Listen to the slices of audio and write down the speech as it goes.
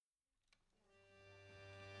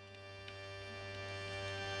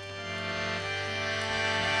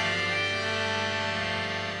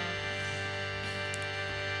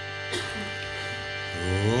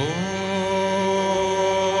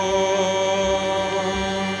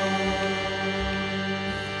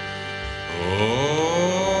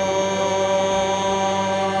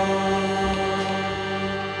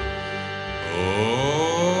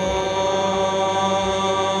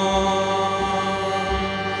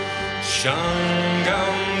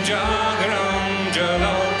Shangam Jagram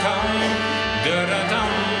Jalokam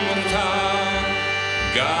Daratam Rutha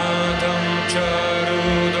Gatam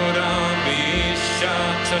Charudoram Visha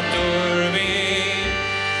Chaturvi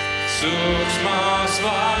Suksma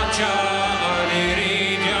Svacha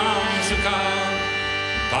Adiridyam Sukha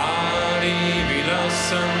Pari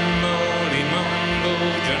Vilasam Molimam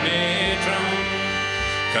Bhujanetram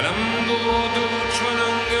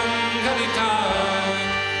Kalambuduchvanangam Garita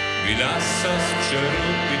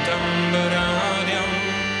Vilasascharupitambaradhyam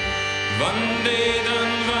Vande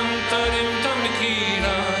Danvantarim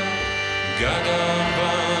Tamikila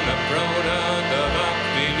Gadavana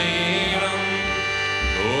Prodadavakvililam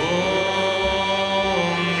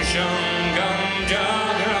Om Shangam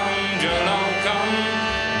Jagram Jalokam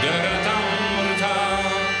Daratam Rutha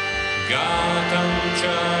Gatam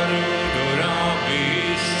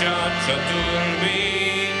Charudurabhisha Chaturvi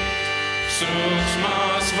Suksma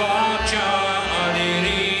Svacha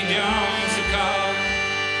Adiridyam Sukha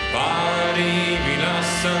Pari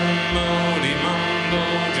Vilasam Molimam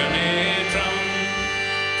Bhujanetram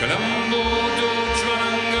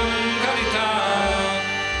Kalambuduchvanangam Garita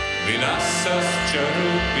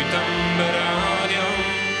Vilasascharupitambaradhyam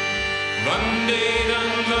Vande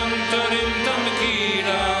Danvantarim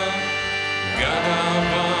Tamikila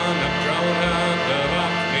Gadavana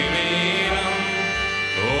Prodadavakvililam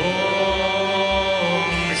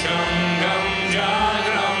Om Shangam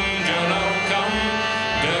Jagram Jalokam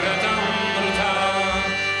Daratam Rutha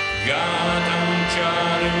Gatam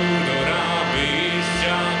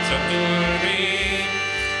Charudurabhisha Chaturvi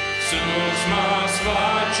Suksma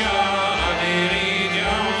Svacha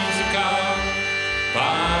Adiridyam Sukha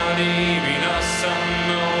Pari Vilasam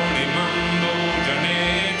Molimam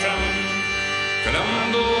Bhujanetram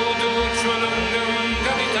Kalambuduchvanangam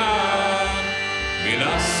Garita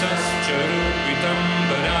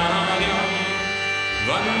Vilasascharupitambaradhyam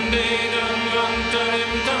Vande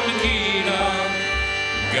Danvantarim Tamikila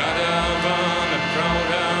Gadavana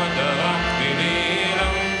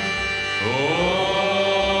Prodadavakvililam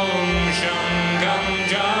Om Shangam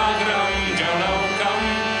Jagram Jalokam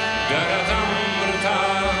Daratam Rutha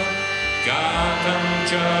Gatam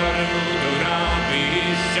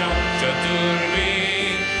Charudurabhisha Chaturvi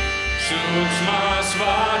Suksma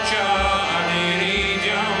Svacha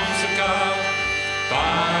Adiridyam Sukha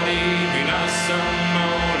Pari Vilasam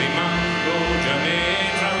Molimam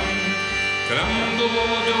Bhujanetram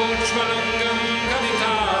Kalambuduchvanangam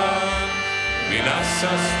Garita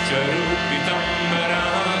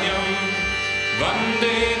Vilasascharupitambaradhyam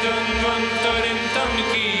Vande Danvantarim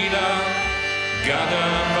Tamikila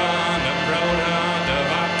Gadavana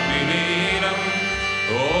Prodadavakvililam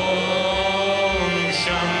Om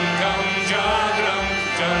Shangam Jagram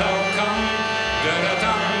Jalokam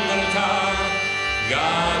Daratam Rutha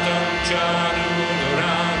Gatam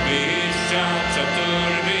Charudurabhisha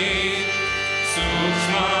Chaturvi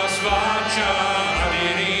Suksma Svacha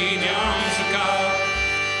Adiridyam Sukha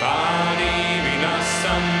Pari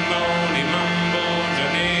Vilasam Molimam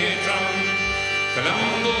Bhujanetram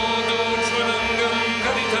Kalambuduchvanangam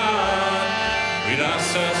Garita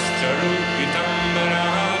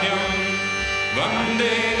Vilasascharupitambaradhyam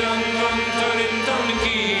Vande Danvantarim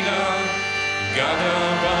Tamikila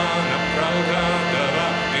Gadavana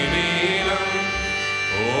Prodadavakvililam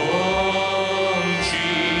Om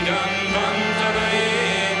Shri Danvantaraye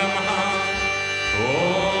Namaha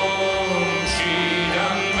Om Shri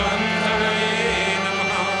Danvantaraye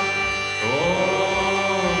Namaha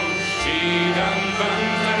Om Shri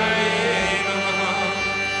Danvantaraye Namaha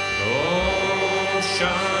Om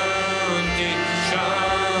Shanti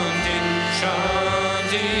Shanti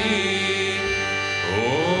Shanti Om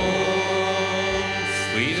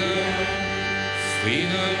Freedom,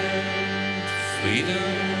 freedom,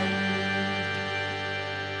 freedom.